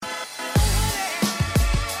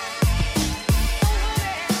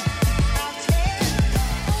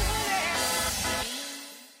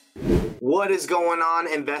What is going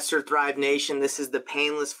on, Investor Thrive Nation? This is the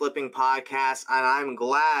Payneless Flipping Podcast, and I'm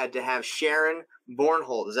glad to have Sharon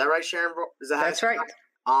Vornholt. Is that right, Sharon? That's right.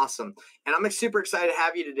 Awesome. And I'm super excited to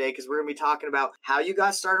have you today because we're going to be talking about how you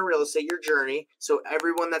got started in real estate, your journey. So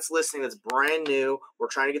everyone that's listening that's brand new or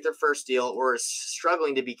trying to get their first deal or is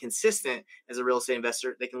struggling to be consistent as a real estate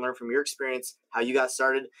investor, they can learn from your experience, how you got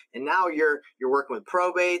started. And now you're working with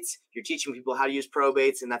probates. You're teaching people how to use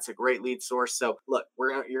probates, and that's a great lead source. So look,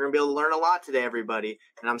 you're going to be able to learn a lot today, everybody.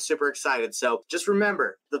 And I'm super excited. So just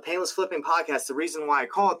remember, the Payneless Flipping Podcast, the reason why I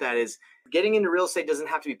call it that is getting into real estate doesn't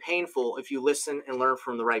have to be painful if you listen and learn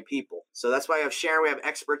from the right people. So that's why I have Sharon. We have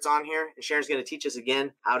experts on here, and Sharon's going to teach us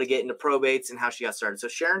again how to get into probates and how she got started. So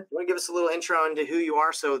Sharon, you want to give us a little intro into who you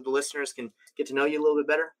are so the listeners can get to know you a little bit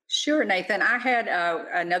better? Sure, Nathan. I had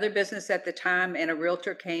another business at the time, and a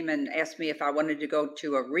realtor came and asked me if I wanted to go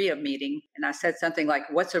to a RIA meeting. And I said something like,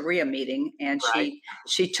 "What's a RIA meeting?" And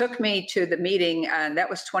she took me to the meeting, and that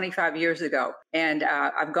was 25 years ago. And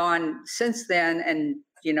I've gone since then, and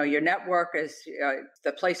you know, your network is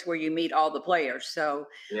the place where you meet all the players. So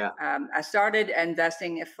I started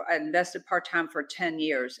investing. I invested part-time for 10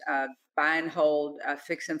 years. Buy and hold,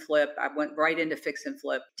 fix and flip. I went right into fix and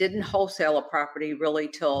flip. Didn't wholesale a property really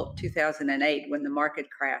till 2008 when the market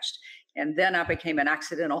crashed. And then I became an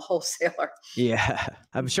accidental wholesaler. Yeah.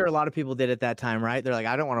 I'm sure a lot of people did at that time, right? They're like,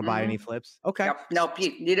 I don't want to buy any flips. Okay. Nope.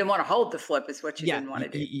 You didn't want to hold the flip is what you didn't want to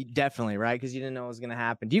do. Definitely, right? Because you didn't know what was going to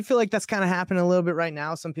happen. Do you feel like that's kind of happening a little bit right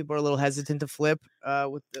now? Some people are a little hesitant to flip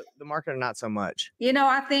with the market or not so much? You know,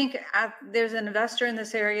 I think there's an investor in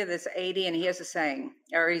this area that's 80 and he has a saying,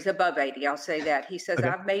 or he's above 80. I'll say that. He says,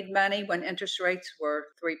 I've made money when interest rates were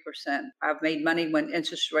 3%. I've made money when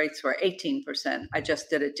interest rates were 18%. I just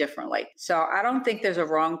did it differently. So I don't think there's a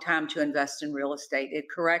wrong time to invest in real estate. It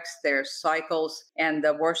corrects their cycles. And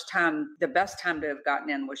the best time to have gotten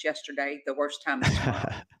in was yesterday. The worst time is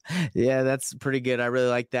tomorrow. Yeah, that's pretty good. I really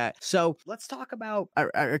like that. So let's talk about,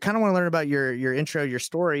 I kind of want to learn about your intro, your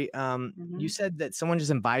story. You said that someone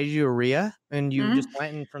just invited you to RIA and you just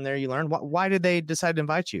went, and from there you learned. Why did they decide to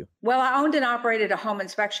invite you? Well, I owned and operated a home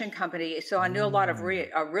inspection company, so I knew a lot of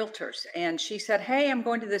realtors. And she said, "Hey, I'm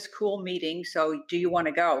going to this cool meeting, so do you want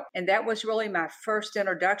to go?" And that was really my first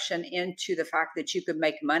introduction into the fact that you could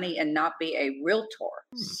make money and not be a realtor.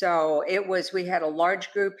 So we had a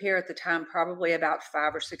large group here at the time, probably about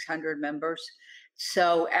 500 or 600 members.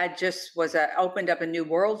 So I just opened up a new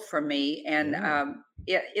world for me. And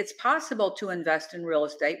it's possible to invest in real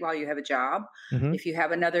estate while you have a job. If you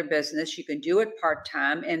have another business, you can do it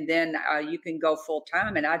part-time, and then you can go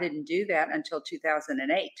full-time. And I didn't do that until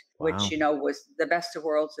 2008, which, you know, was the best of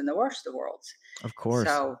worlds and the worst of worlds. Of course.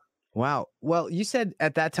 So, wow. Well, you said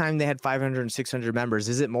at that time they had 500 and 600 members.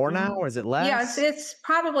 Is it more now or is it less? Yeah, it's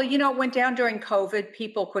probably, you know, it went down during COVID.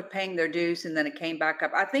 People quit paying their dues and then it came back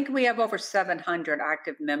up. I think we have over 700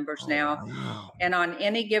 active members now. Wow. And on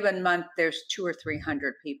any given month, there's 200 or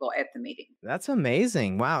 300 people at the meeting. That's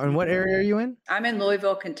amazing. Wow. And what area are you in? I'm in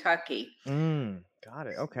Louisville, Kentucky. Got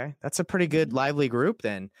it. Okay. That's a pretty good lively group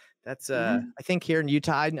then. That's I think here in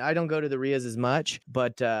Utah, I don't go to the RIAs as much,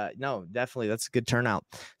 but no, definitely that's a good turnout.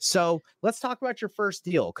 So let's talk about your first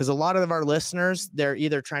deal, because a lot of our listeners, they're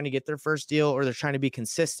either trying to get their first deal or they're trying to be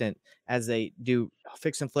consistent as they do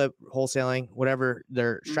fix and flip, wholesaling, whatever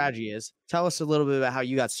their strategy is. Tell us a little bit about how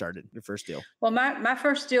you got started, your first deal. Well, my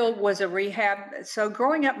first deal was a rehab. So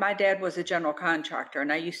growing up, my dad was a general contractor,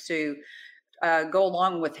 and I used to go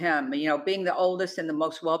along with him. You know, being the oldest and the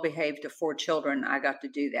most well-behaved of 4 children, I got to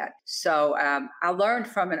do that. So I learned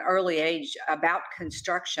from an early age about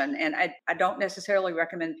construction, and I don't necessarily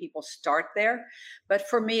recommend people start there, but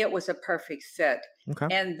for me, it was a perfect fit.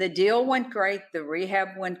 Okay. And the deal went great. The rehab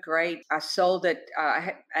went great. I sold it.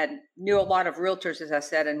 I knew a lot of realtors, as I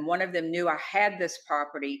said, and one of them knew I had this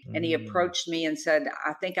property, and he approached me and said,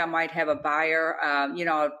 "I think I might have a buyer.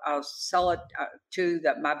 I'll sell it to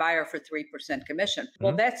my buyer for 3% commission."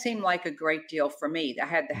 Well, that seemed like a great deal for me. I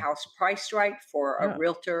had the house priced right for a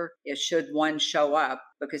realtor. It should one show up,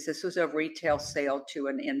 because this was a retail sale to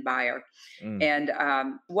an end buyer. And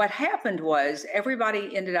what happened was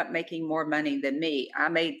everybody ended up making more money than me. I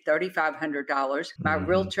made $3,500. My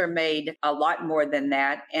realtor made a lot more than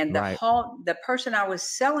that. And the person I was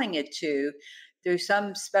selling it to, through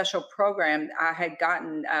some special program I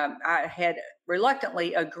had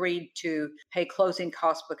reluctantly agreed to pay closing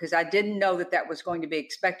costs because I didn't know that was going to be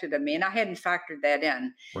expected of me. And I hadn't factored that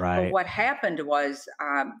in. Right. But what happened was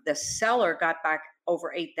the seller got back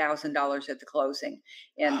over $8,000 at the closing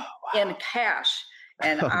in cash.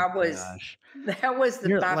 And that was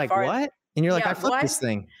You're by like, far. what? And you're like, Yeah, I flipped this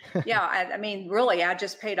thing. yeah, I mean, really, I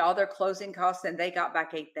just paid all their closing costs and they got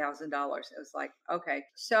back $8,000. It was like, okay.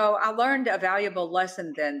 So I learned a valuable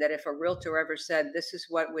lesson then, that if a realtor ever said, this is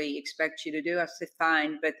what we expect you to do, I said,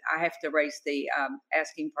 fine, but I have to raise the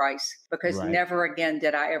asking price, because Right. never again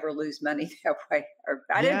did I ever lose money that way. Or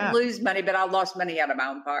I didn't lose money, but I lost money out of my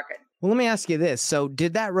own pocket. Well, let me ask you this. So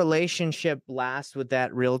did that relationship last with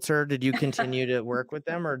that realtor? Did you continue to work with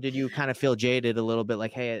them, or did you kind of feel jaded a little bit,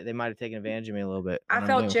 like, hey, they might have taken advantage of me a little bit? I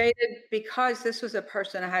felt jaded because this was a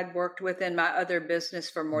person I had worked with in my other business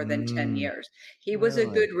for more than 10 years. He was a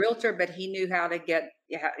good realtor, but he knew how to get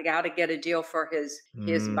a deal for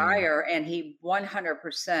his buyer, and he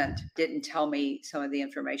 100% didn't tell me some of the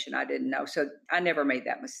information I didn't know. So I never made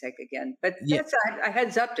that mistake again. But that's a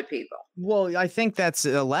heads up to people. Well, I think that's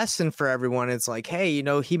a lesson for everyone. It's like, hey,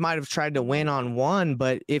 he might have tried to win on one,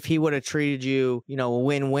 but if he would have treated you, a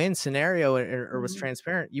win-win scenario or was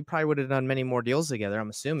transparent, you probably would have done many more deals together. I'm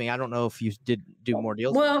assuming. I don't know if you did do more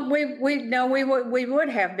deals. Well, we would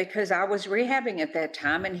have, because I was rehabbing at that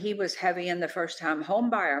time, and he was heavy in the first-time home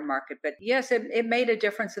buyer market. But yes, it made a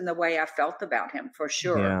difference in the way I felt about him, for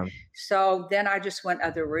sure. Yeah. So then I just went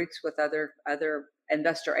other routes with other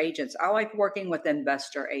investor agents. I like working with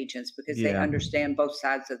investor agents because they understand both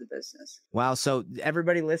sides of the business. Wow. So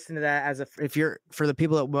everybody listen to that. For the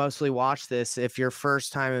people that mostly watch this, if you're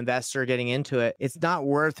first time investor getting into it, it's not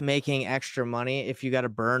worth making extra money if you got to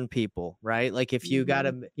burn people, right? Like if you got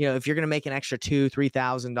to, if you're going to make an extra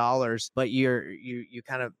 $2,000-$3,000, but you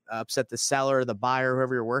kind of upset the seller, the buyer,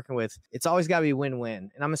 whoever you're working with, it's always got to be win-win.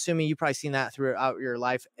 And I'm assuming you've probably seen that throughout your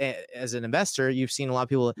life as an investor. You've seen a lot of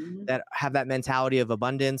people that have that mentality of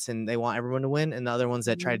abundance and they want everyone to win, and the other ones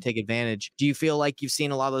that try to take advantage. Do you feel like you've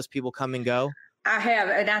seen a lot of those people come and go? I have.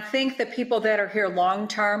 And I think the people that are here long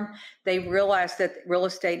term, they realize that real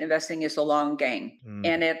estate investing is a long game.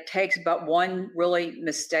 And it takes but one really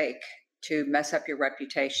mistake to mess up your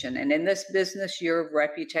reputation. And in this business, your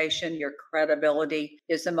reputation, your credibility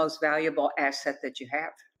is the most valuable asset that you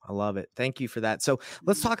have. I love it. Thank you for that. So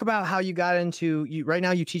let's talk about how you got into, right now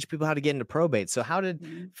you teach people how to get into probate. So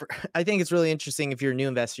I think it's really interesting if you're a new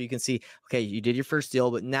investor, you can see, okay, you did your first deal,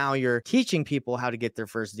 but now you're teaching people how to get their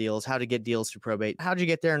first deals, how to get deals through probate. How did you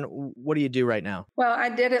get there, and what do you do right now? Well, I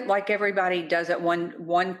did it like everybody does it,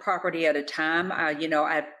 one property at a time.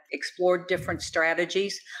 I've explored different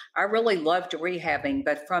strategies. I really loved rehabbing,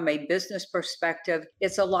 but from a business perspective,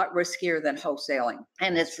 it's a lot riskier than wholesaling.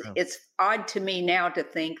 And it's odd to me now to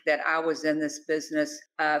think that I was in this business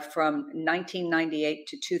from 1998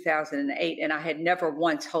 to 2008, and I had never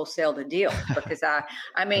once wholesaled a deal because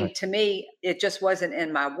to me, it just wasn't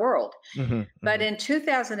in my world. But in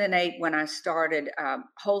 2008, when I started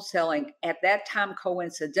wholesaling, at that time,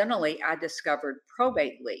 coincidentally, I discovered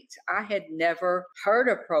probate leads. I had never heard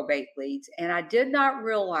of probate leads, and I did not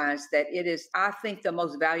realize that it is, I think, the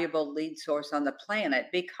most valuable lead source on the planet,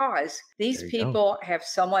 because these people have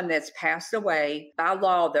someone that's passed away. By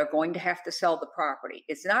law, they're going to have to sell the property.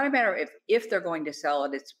 It's not a matter of if they're going to sell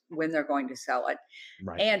it, it's when they're going to sell it.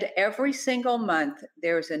 Right. And every single month,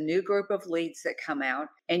 there's a new group of leads that come out,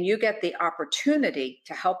 and you get the opportunity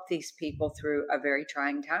to help these people through a very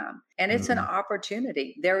trying time. And it's an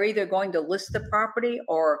opportunity. They're either going to list the property,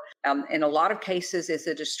 or in a lot of cases, it's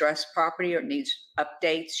a distressed property or it needs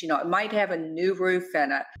updates. It might have a new roof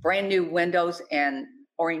and a brand new windows and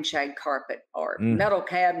orange shag carpet or metal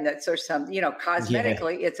cabinets or something.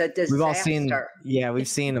 Cosmetically, it's a disaster. We've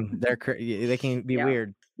seen them. They can be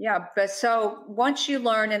weird. Yeah, but so once you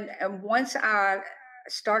learn, and once I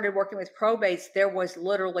started working with probates, there was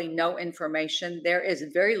literally no information. There is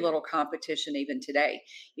very little competition even today.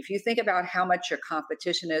 If you think about how much your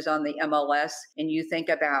competition is on the MLS, and you think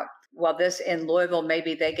about, well, this in Louisville,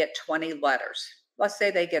 maybe they get 20 letters. Let's say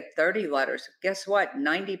they get 30 letters. Guess what?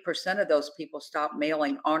 90% of those people stop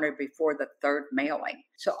mailing on or before the third mailing.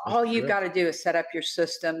 So all you've got to do is set up your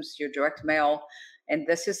systems, your direct mail, and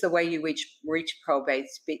this is the way you reach probates.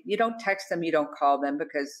 You don't text them, you don't call them,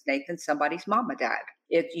 because Nathan, somebody's mama died.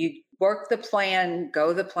 If you work the plan,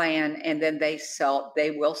 go the plan, and then they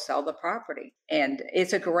will sell the property. And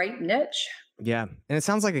it's a great niche. Yeah. And it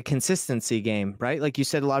sounds like a consistency game, right? Like you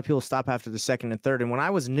said, a lot of people stop after the second and third. And when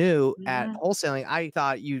I was new at wholesaling, I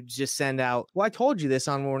thought you just send out, I told you this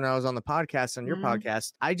when I was on the podcast, on your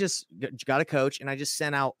podcast, I just got a coach and I just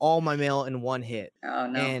sent out all my mail in one hit. Oh,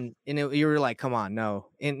 no. And you were like, come on, no.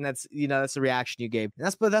 And that's the reaction you gave. And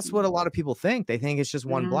that's what a lot of people think. They think it's just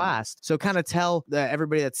one blast. So kind of tell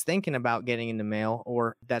everybody that's thinking about getting into mail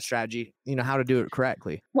or that strategy, how to do it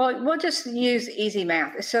correctly. Well, we'll just use easy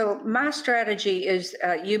math. So my strategy strategy is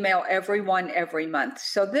you mail everyone every month.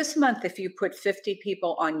 So this month, if you put 50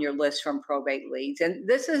 people on your list from probate leads, and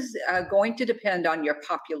this is going to depend on your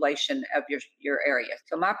population of your area.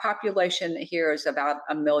 So my population here is about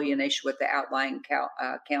 1 million-ish with the outlying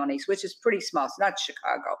counties, which is pretty small. It's not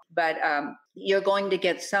Chicago, but you're going to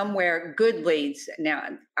get somewhere good leads. Now,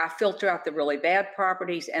 I filter out the really bad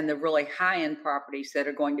properties and the really high-end properties that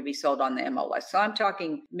are going to be sold on the MLS. So I'm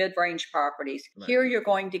talking mid-range properties. Right. Here, you're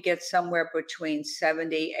going to get somewhere between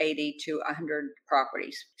 70, 80 to 100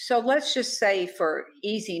 properties. So let's just say for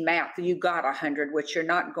easy math, you got 100, which you're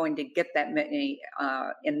not going to get that many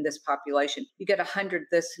in this population. You get 100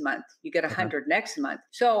 this month. You get 100 next month.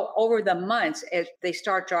 So over the months, as they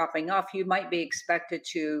start dropping off, you might be expected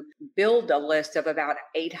to build a list of about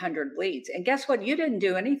 800 leads. And guess what? You didn't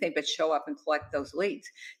do anything but show up and collect those leads.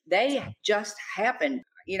 They just happened.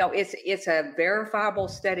 You know, it's a verifiable,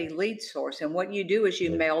 steady lead source. And what you do is you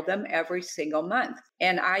mail them every single month.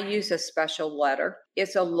 And I use a special letter.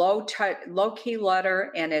 It's a low key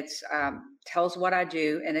letter, and it's tells what I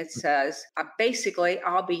do, and it says, basically,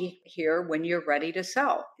 I'll be here when you're ready to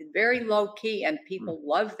sell. Very low key, and people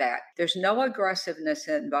love that. There's no aggressiveness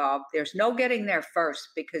involved. There's no getting there first,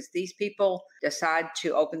 because these people decide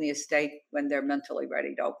to open the estate when they're mentally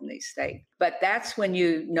ready to open the estate. But that's when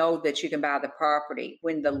you know that you can buy the property.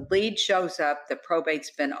 When the lead shows up, the probate's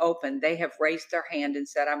been opened, they have raised their hand and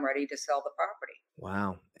said, I'm ready to sell the property.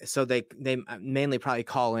 Wow. So they mainly probably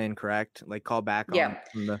call in, correct? Like call back on.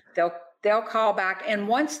 Yeah. They'll call back, and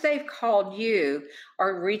once they've called you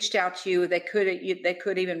or reached out to you, they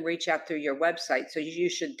could even reach out through your website. So you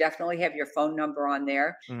should definitely have your phone number on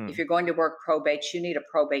there. Mm-hmm. If you're going to work probate, you need a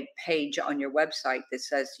probate page on your website that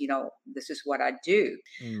says, you know, this is what I do.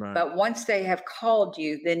 Right. But once they have called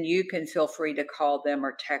you, then you can feel free to call them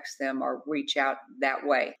or text them or reach out that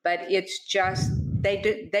way. But it's just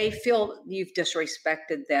they feel you've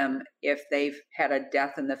disrespected them if they've had a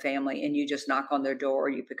death in the family and you just knock on their door or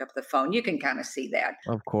you pick up the phone. You can kind of see that.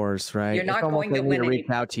 Of course, right. You're not going to win reach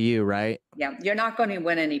out to you, right? Yeah, you're not going to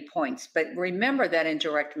win any points. But remember that in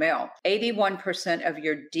direct mail, 81% of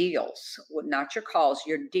your deals, not your calls,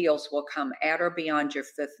 your deals will come at or beyond your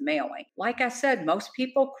fifth mailing. Like I said, most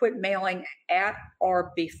people quit mailing at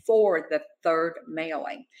or before the third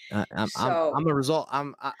mailing. I'm a result.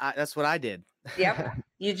 That's what I did. Yep.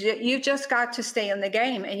 You just got to stay in the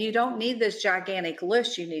game, and you don't need this gigantic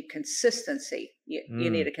list. You need consistency.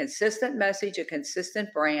 You need a consistent message, a consistent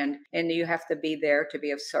brand, and you have to be there to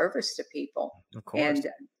be of service to people. Of course. And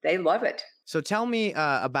they love it. So tell me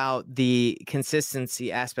about the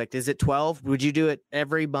consistency aspect. Is it 12? Would you do it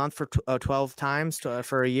every month for 12 times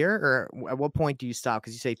for a year? Or at what point do you stop?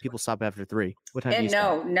 Because you say people stop after 3. What time do you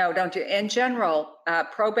stop? No, don't do. In general,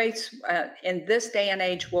 probates in this day and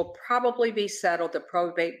age will probably be settled. The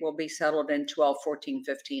probate will be settled in 12, 14,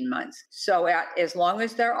 15 months. So as long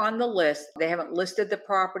as they're on the list, they haven't listed the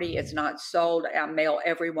property, it's not sold, I mail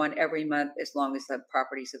everyone every month as long as the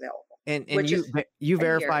property's available. And you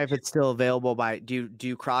verify if it's still available by, do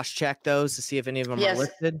you cross-check those to see if any of them are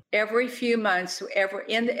listed? Every few months,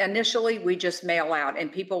 initially we just mail out,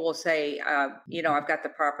 and people will say, I've got the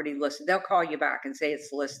property listed. They'll call you back and say it's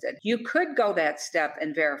listed. You could go that step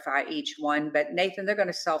and verify each one, but Nathan, they're going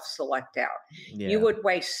to self-select out. Yeah. You would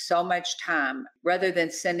waste so much time rather than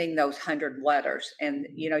sending those 100 letters. And,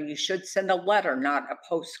 you should send a letter, not a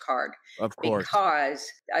postcard. Of course. Because,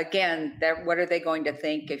 again, what are they going to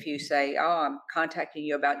think if you say, I'm contacting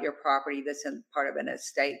you about your property that's in part of an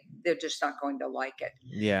estate? They're just not going to like it.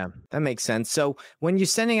 Yeah, that makes sense. So when you're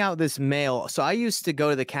sending out this mail, so I used to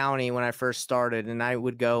go to the county when I first started, and I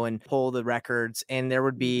would go and pull the records, and there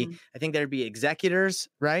would be, I think there'd be executors,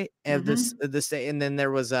 right? And this, and then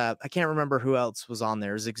there was I can't remember who else was on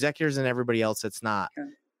there. There's executors and everybody else that's not.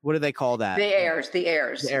 What do they call that? The heirs. The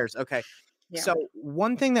heirs. Okay. Yeah. So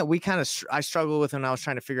one thing that I struggled with when I was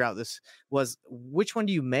trying to figure out this was, which one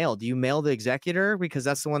do you mail? Do you mail the executor because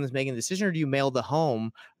that's the one that's making the decision, or do you mail the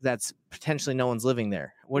home that's potentially no one's living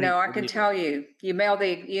there? I can tell you, you mail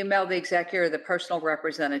the executor, the personal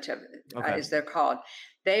representative, as they're called.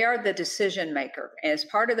 They are the decision maker. And as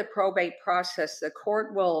part of the probate process, the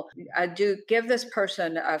court will give this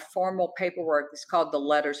person a formal paperwork that's called the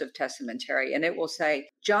letters of testamentary. And it will say,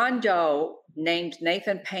 John Doe named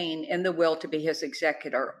Nathan Payne in the will to be his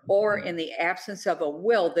executor, or in the absence of a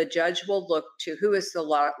will, the judge will look to who is the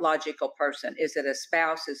logical person. Is it a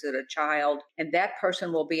spouse? Is it a child? And that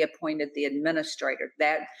person will be appointed the administrator.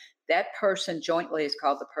 That person jointly is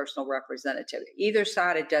called the personal representative. Either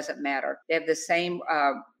side, it doesn't matter. They have the same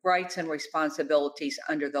rights and responsibilities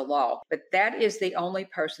under the law. But that is the only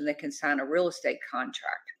person that can sign a real estate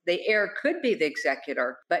contract. The heir could be the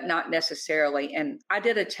executor, but not necessarily. And I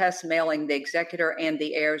did a test mailing the executor and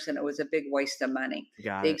the heirs, and it was a big waste of money.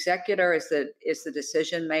 Got The it. executor is the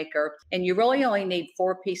decision maker, and you really only need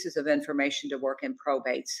 4 pieces of information to work in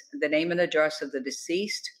probates: the name and address of the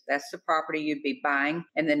deceased, that's the property you'd be buying,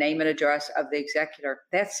 and the name and address of the executor.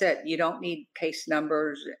 That's it. You don't need case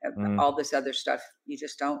numbers, all this other stuff. You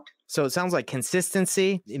just don't. So it sounds like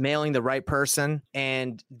consistency, mailing the right person,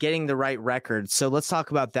 and getting the right records. So let's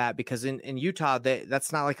talk about that, because in Utah,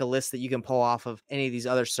 that's not like a list that you can pull off of any of these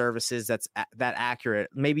other services that's that accurate.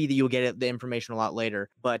 Maybe you'll get the information a lot later,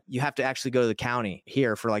 but you have to actually go to the county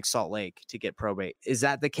here for like Salt Lake to get probate. Is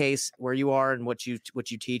that the case where you are and what you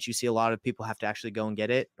teach? You see a lot of people have to actually go and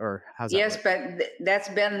get it, or how's that? Yes, but that's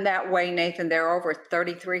been that way, Nathan. There are over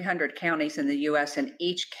 3,300 counties in the U.S., and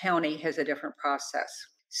each county has a different process.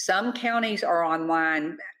 Some counties are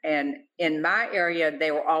online, and in my area,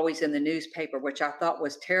 they were always in the newspaper, which I thought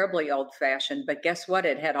was terribly old-fashioned. But guess what?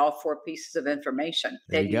 It had all 4 pieces of information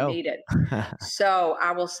that you needed. So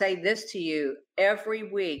I will say this to you. Every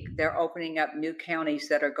week, they're opening up new counties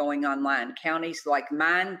that are going online. Counties like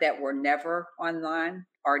mine that were never online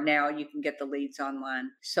are now, you can get the leads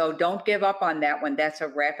online. So don't give up on that one. That's a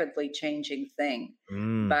rapidly changing thing.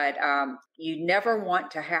 But you never want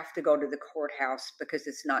to have to go to the courthouse, because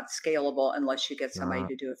it's not scalable unless you get somebody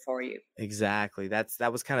to do it for you. Exactly.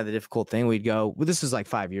 That was kind of the difficult thing. We'd go, well, this was like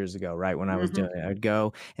 5 years ago, right? When I was doing it, I'd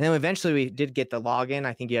go, and then eventually we did get the login.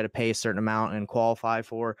 I think you had to pay a certain amount and qualify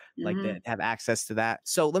for like to have access to that.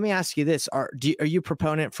 So let me ask you this. Are you a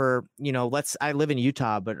proponent for, I live in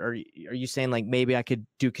Utah, but are you saying like maybe I could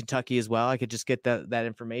do Kentucky as well? I could just get that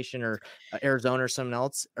information, or Arizona or something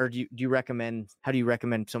else? Or how do you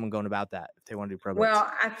recommend someone going about that if they want to do probate? Well,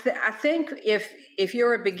 I think if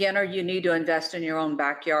you're a beginner, you need to invest in your own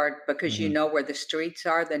backyard, because you know where the streets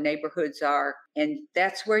are, the neighborhoods are, and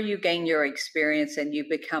that's where you gain your experience and you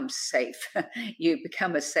become safe. You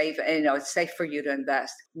become it's safe for you to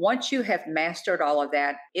invest. Once you have mastered all of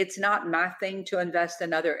that, it's not my thing to invest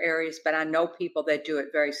in other areas, but I know people that do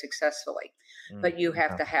it very successfully. But you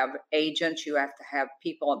have to have agents, you have to have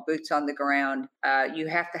people and boots on the ground. You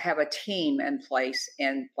have to have a team in place.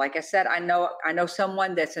 And like I said, I know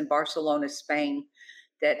someone that's in Barcelona, Spain,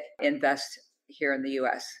 that invests here in the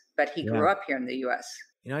U.S., but he grew up here in the U.S.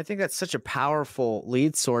 I think that's such a powerful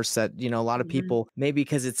lead source that, a lot of people, maybe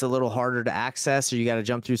because it's a little harder to access, or you got to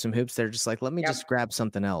jump through some hoops, they're just like, let me just grab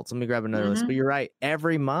something else. Let me grab another list. But you're right,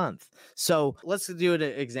 every month. So let's do an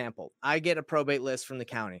example. I get a probate list from the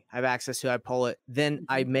county. I have access to it. I pull it. Then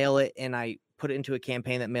I mail it, and I put it into a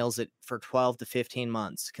campaign that mails it for 12 to 15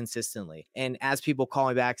 months consistently. And as people call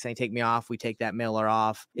me back saying, take me off, we take that mailer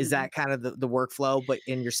off. Is that kind of the workflow,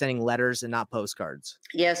 and you're sending letters and not postcards?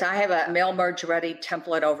 Yes, I have a mail merge ready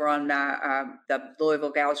template over on the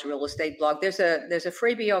Louisville Gals Real Estate blog. There's a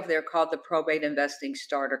freebie over there called the Probate Investing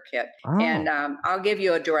Starter Kit. And I'll give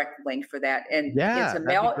you a direct link for that. And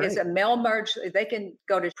it's a mail merge. They can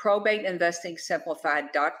go to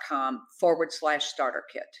probateinvestingsimplified.com/starter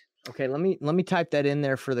kit. Okay, let me type that in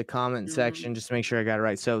there for the comment section just to make sure I got it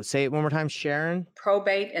right. So say it one more time, Sharon.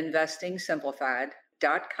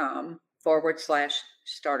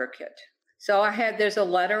 probateinvestingsimplified.com/starter kit. So there's a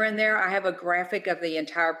letter in there. I have a graphic of the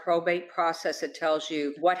entire probate process. It tells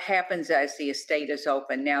you what happens as the estate is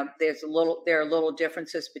open. Now, there are little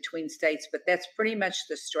differences between states, but that's pretty much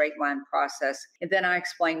the straight line process. And then I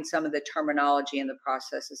explain some of the terminology and the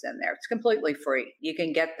processes in there. It's completely free. You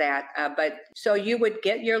can get that. But so you would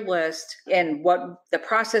get your list, and what the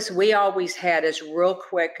process we always had is real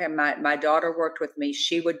quick. And my daughter worked with me.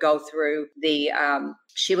 She would go through the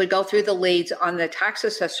leads on the tax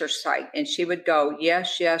assessor site, and she would go,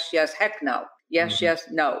 yes, yes, yes, heck no. Yes, yes,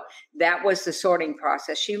 no. That was the sorting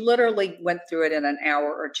process. She literally went through it in an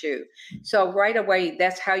hour or two. So right away,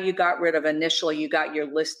 that's how you got rid of initially, you got your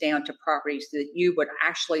list down to properties that you would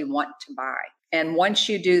actually want to buy. And once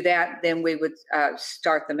you do that, then we would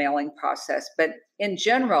start the mailing process. But in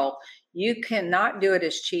general, you cannot do it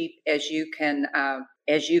as cheap as you can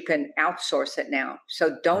outsource it now.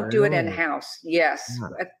 So don't do it in-house. Yes. Yeah.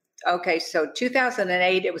 Okay. So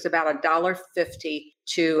 2008, it was about $1.50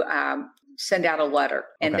 to send out a letter.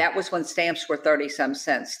 And that was when stamps were 30 some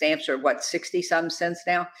cents. Stamps are 60 some cents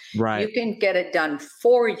now. Right. You can get it done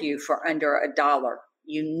for you for under $1.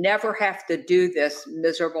 You never have to do this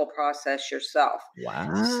miserable process yourself.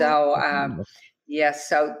 Wow. So, yes.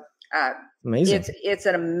 So, amazing. It's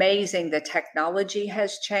an amazing. The technology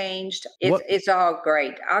has changed. It's all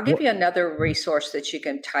great. I'll give you another resource that you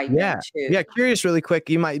can type into. Yeah. Curious, really quick.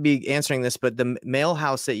 You might be answering this, but the mail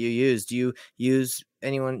house that you use, do you use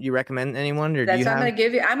anyone you recommend anyone, or I'm going to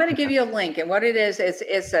give you a link. And what it is,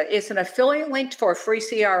 it's an affiliate link for a free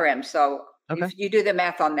CRM. So if you do the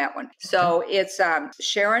math on that one. So it's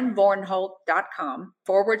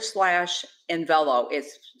SharonVornholt.com/Envelo.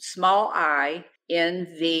 It's small I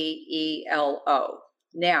NVELO.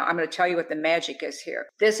 Now, I'm going to tell you what the magic is here.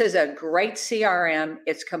 This is a great CRM.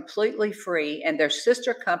 It's completely free, and their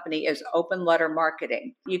sister company is Open Letter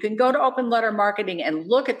Marketing. You can go to Open Letter Marketing and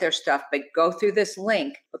look at their stuff, but go through this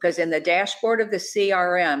link, because in the dashboard of the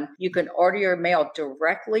CRM, you can order your mail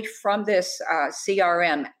directly from this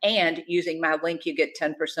CRM, and using my link, you get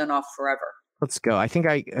 10% off forever. Let's go.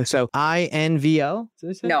 So INVO?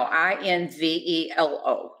 No,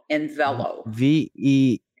 INVELO. Envelo.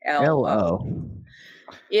 VELO.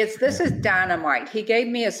 This is dynamite. He gave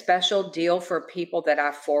me a special deal for people that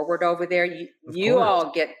I forward over there. You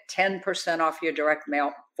all get 10% off your direct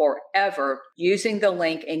mail forever using the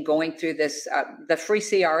link and going through this, the free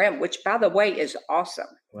CRM, which, by the way, is awesome.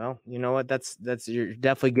 Well, you know what? That's you're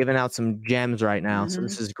definitely giving out some gems right now. So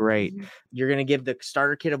this is great. You're going to give the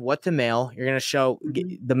starter kit of what to mail. You're going to show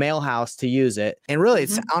the mail house to use it. And really,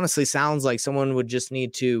 it honestly sounds like someone would just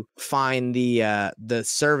need to find the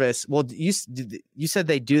service. Well, you said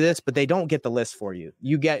they do this, but they don't get the list for you.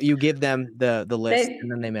 You give them the list and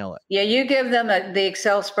then they mail it. Yeah, you give them the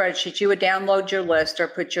Excel spreadsheet. You would download your list or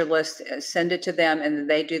put your list, send it to them, and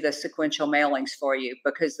they do the sequential mailings for you,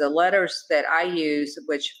 because the letters that I use,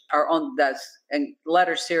 which are on the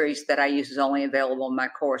letter series that I use, is only available in my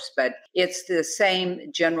course, but it's the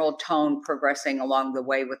same general tone progressing along the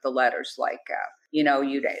way with the letters. Like,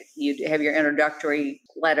 you'd have your introductory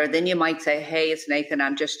letter. Then you might say, hey, it's Nathan.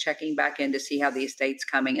 I'm just checking back in to see how the estate's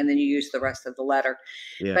coming. And then you use the rest of the letter.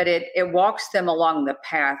 Yeah. But it walks them along the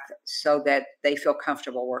path so that they feel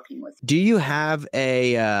comfortable working with you. Do you have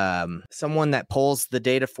a someone that pulls the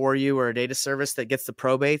data for you, or a data service that gets the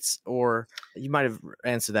probates? Or you might have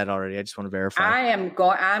answered that already. I just want to verify.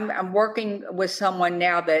 I'm working with someone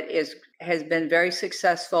now that has been very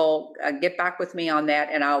successful. Get back with me on that,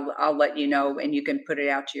 and I'll let you know, and you can put it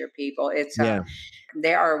out to your people.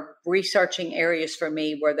 They are researching areas for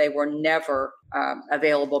me where they were never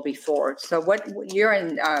available before. So you're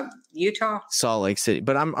in Utah? Salt Lake City,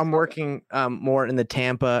 but I'm working more in the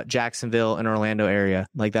Tampa, Jacksonville, and Orlando area.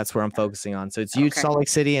 Like, that's where I'm focusing on. So it's Salt Lake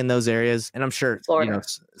City and those areas, and I'm sure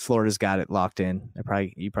Florida's got it locked in.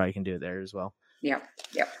 You probably can do it there as well. Yeah.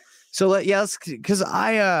 So because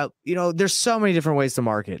there's so many different ways to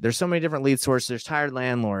market. There's so many different lead sources. There's tired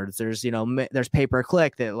landlords. There's there's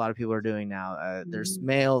pay-per-click that a lot of people are doing now. There's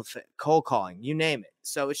mail, cold calling, you name it.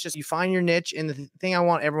 So it's just, you find your niche. And the thing I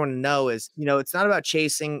want everyone to know is, it's not about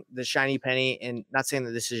chasing the shiny penny, and not saying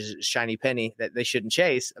that this is a shiny penny that they shouldn't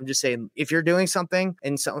chase. I'm just saying, if you're doing something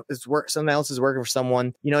and something else is working for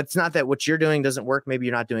someone, it's not that what you're doing doesn't work. Maybe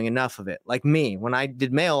you're not doing enough of it. Like me, when I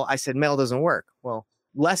did mail, I said mail doesn't work. Well,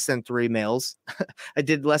 less than 3 mails, I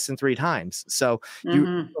did less than 3 times. So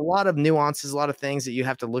a lot of nuances, a lot of things that you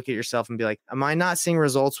have to look at yourself and be like, am I not seeing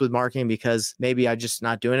results with marketing because maybe I'm just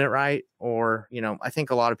not doing it right? Or, I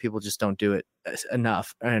think a lot of people just don't do it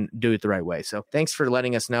enough and do it the right way. So thanks for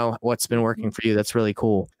letting us know what's been working for you. That's really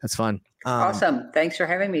cool. That's fun. Awesome. Thanks for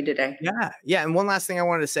having me today. Yeah. And one last thing I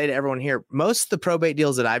wanted to say to everyone here, most of the probate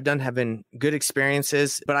deals that I've done have been good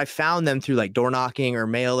experiences, but I found them through like door knocking or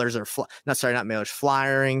mailers or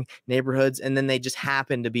flyering neighborhoods. And then they just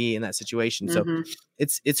happen to be in that situation. So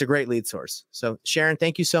it's a great lead source. So Sharon,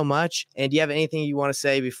 thank you so much. And do you have anything you want to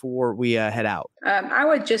say before we head out? I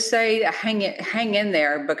would just say hang in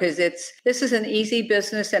there, because this is an easy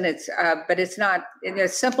business, and it's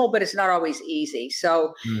simple, but it's not always easy.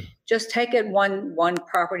 So just take it one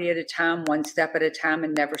property at a time, one step at a time,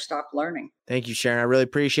 and never stop learning. Thank you, Sharon. I really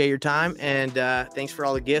appreciate your time, and thanks for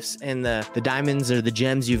all the gifts and the diamonds or the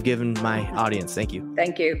gems you've given my audience. Thank you.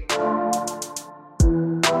 Thank you.